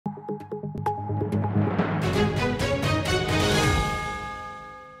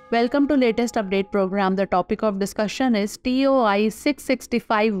Welcome to latest update program. The topic of discussion is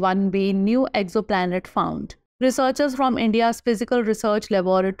TOI-6651b new exoplanet found. Researchers from India's Physical Research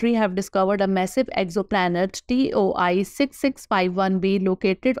Laboratory have discovered a massive exoplanet TOI-6651b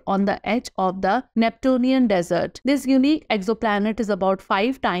located on the edge of the Neptunian desert. This unique exoplanet is about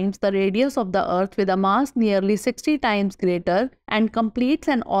 5 times the radius of the Earth with a mass nearly 60 times greater and completes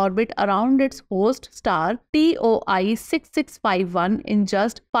an orbit around its host star TOI-6651 in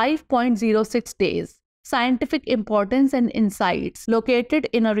just 5.06 days. Scientific importance and insights. Located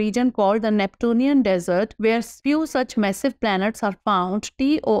in a region called the Neptunian desert, where few such massive planets are found,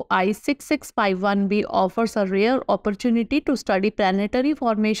 TOI-6651b offers a rare opportunity to study planetary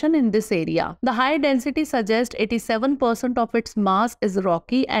formation in this area. The high density suggests 87% of its mass is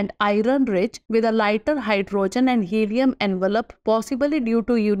rocky and iron-rich, with a lighter hydrogen and helium envelope, possibly due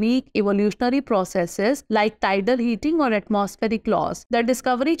to unique evolutionary processes like tidal heating or atmospheric loss. The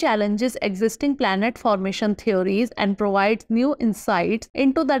discovery challenges existing planet formation theories and provides new insights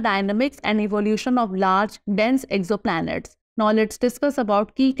into the dynamics and evolution of large, dense exoplanets. Now let's discuss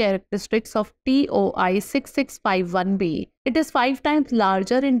about key characteristics of TOI-6651b. It is 5 times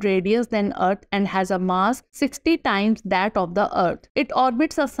larger in radius than Earth and has a mass 60 times that of the Earth. It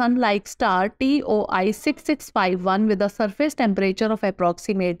orbits a sun-like star TOI-6651 with a surface temperature of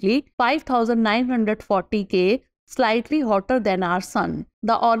approximately 5940 K, slightly hotter than our sun.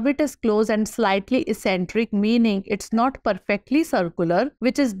 The orbit is close and slightly eccentric, meaning it's not perfectly circular,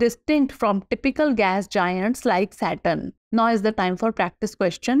 which is distinct from typical gas giants like Saturn. Now is the time for practice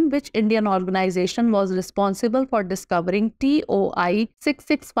question. Which Indian organization was responsible for discovering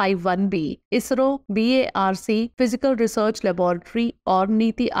TOI-6651b? ISRO, BARC, Physical Research Laboratory, or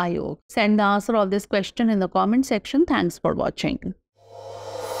Niti Aayog? Send the answer of this question in the comment section. Thanks for watching.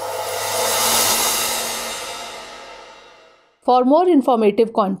 For more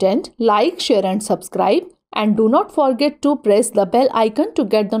informative content, like, share and subscribe, and do not forget to press the bell icon to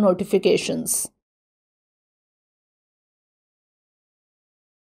get the notifications.